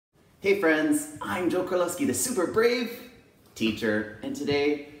Hey friends, I'm Joe Carlovsky, the super brave teacher, and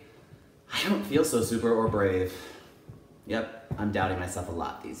today I don't feel so super or brave. Yep, I'm doubting myself a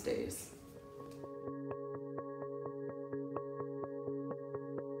lot these days.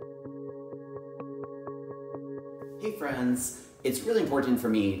 Hey friends, it's really important for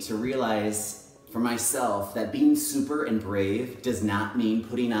me to realize for myself that being super and brave does not mean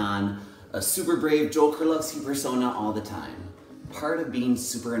putting on a super brave Joe Carlovsky persona all the time. Part of being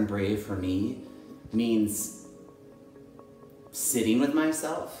super and brave for me means sitting with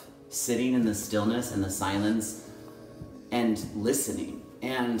myself, sitting in the stillness and the silence and listening.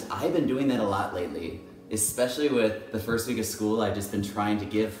 And I've been doing that a lot lately, especially with the first week of school. I've just been trying to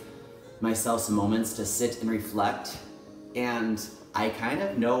give myself some moments to sit and reflect. And I kind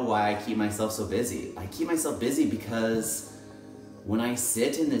of know why I keep myself so busy. I keep myself busy because when I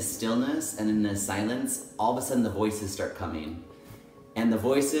sit in this stillness and in this silence, all of a sudden the voices start coming. And the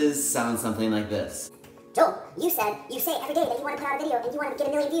voices sound something like this. Joel, you say every day that you want to put out a video and you want to get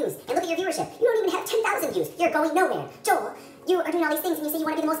 1 million views. And look at your viewership. You don't even have 10,000 views. You're going nowhere. Joel, you are doing all these things and you say you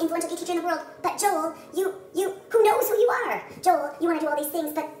want to be the most influential teacher in the world. But Joel, who knows who you are? Joel, you want to do all these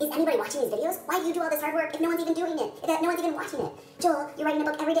things, but is anybody watching these videos? Why do you do all this hard work if no one's even doing it? If no one's even watching it? Joel, you're writing a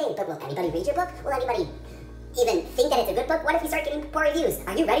book every day, but will anybody read your book? Will anybody even think that it's a good book? What if you start getting poor reviews?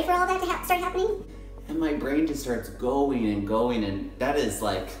 Are you ready for all that to start happening? And my brain just starts going and going, and that is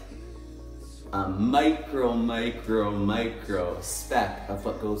like a micro speck of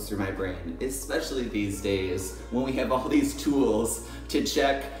what goes through my brain, especially these days when we have all these tools to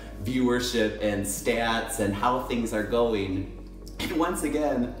check viewership and stats and how things are going. And once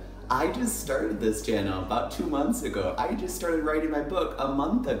again, I just started this channel about 2 months ago. I just started writing my book a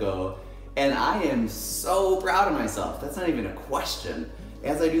month ago, and I am so proud of myself. That's not even a question.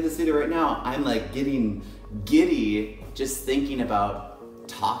 As I do this video right now, I'm like getting giddy just thinking about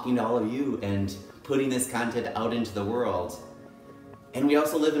talking to all of you and putting this content out into the world. And we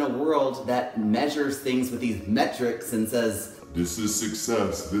also live in a world that measures things with these metrics and says, this is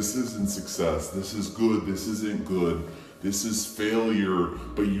success, this isn't success, this is good, this isn't good, this is failure,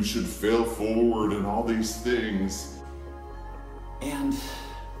 but you should fail forward and all these things. And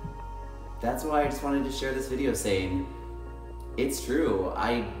that's why I just wanted to share this video saying, it's true,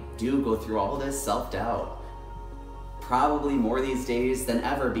 I do go through all this self-doubt. Probably more these days than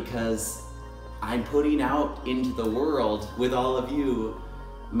ever because I'm putting out into the world with all of you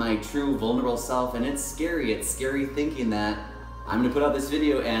my true vulnerable self, and it's scary. It's scary thinking that I'm gonna put out this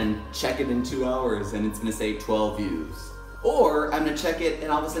video and check it in 2 hours and it's gonna say 12 views. Or I'm gonna check it and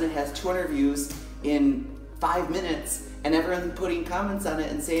all of a sudden it has 200 views in 5 minutes and everyone's putting comments on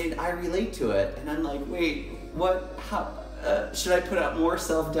it and saying I relate to it. And I'm like, wait, what, how? Should I put out more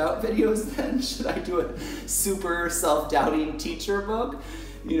self-doubt videos then? Should I do a super self-doubting teacher book?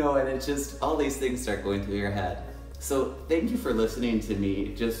 You know, and it's just, all these things start going through your head. So thank you for listening to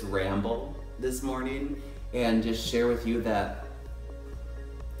me just ramble this morning and just share with you that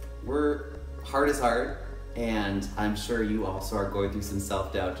heart is hard, and I'm sure you also are going through some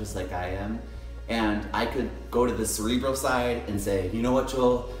self-doubt just like I am. And I could go to the cerebral side and say, you know what,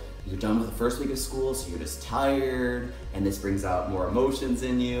 Joel? You're done with the first week of school, so you're just tired, and this brings out more emotions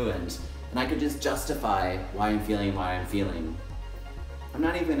in you, and I could just justify why I'm feeling why I'm feeling. I'm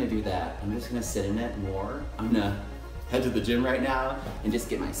not even gonna do that. I'm just gonna sit in it more. I'm gonna head to the gym right now and just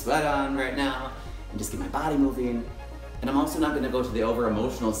get my sweat on right now and just get my body moving. And I'm also not gonna go to the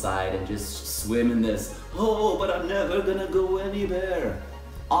over-emotional side and just swim in this, oh, but I'm never gonna go anywhere.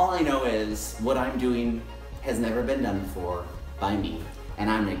 All I know is what I'm doing has never been done before by me. And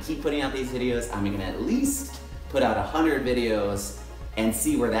I'm gonna keep putting out these videos. I'm gonna at least put out 100 videos and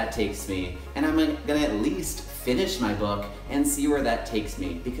see where that takes me. And I'm gonna at least finish my book and see where that takes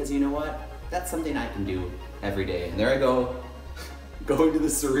me. Because you know what? That's something I can do every day. And there I go, going to the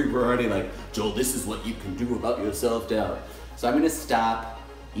cerebral already like, Joel, this is what you can do about your self-doubt. So I'm gonna stop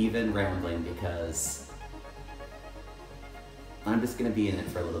even rambling because I'm just gonna be in it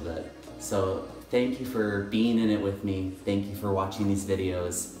for a little bit. So thank you for being in it with me. Thank you for watching these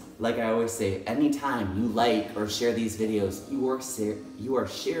videos. Like I always say, anytime you like or share these videos, you are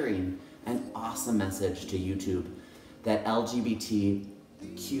sharing an awesome message to YouTube that LGBTQ+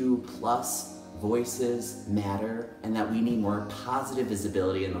 voices matter and that we need more positive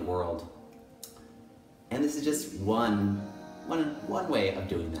visibility in the world. And this is just one way of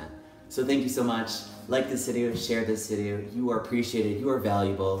doing that. So thank you so much. Like this video, share this video. You are appreciated, you are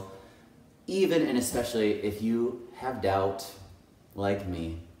valuable. Even and especially if you have doubt like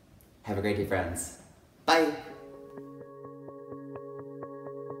me. Have a great day, friends. Bye.